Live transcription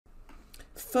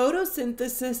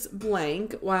Photosynthesis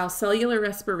blank, while cellular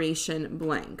respiration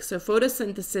blank. So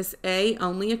photosynthesis, A,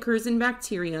 only occurs in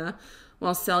bacteria,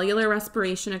 while cellular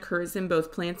respiration occurs in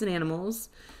both plants and animals.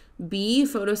 B,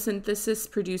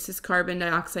 photosynthesis produces carbon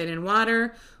dioxide and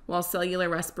water, while cellular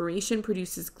respiration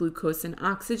produces glucose and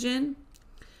oxygen.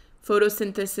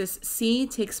 Photosynthesis, C,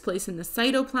 takes place in the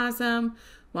cytoplasm,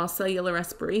 while cellular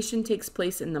respiration takes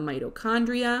place in the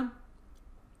mitochondria.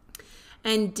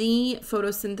 And D,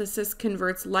 photosynthesis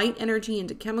converts light energy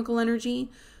into chemical energy,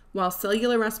 while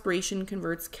cellular respiration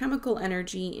converts chemical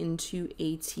energy into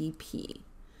ATP.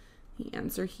 The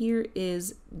answer here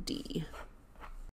is D.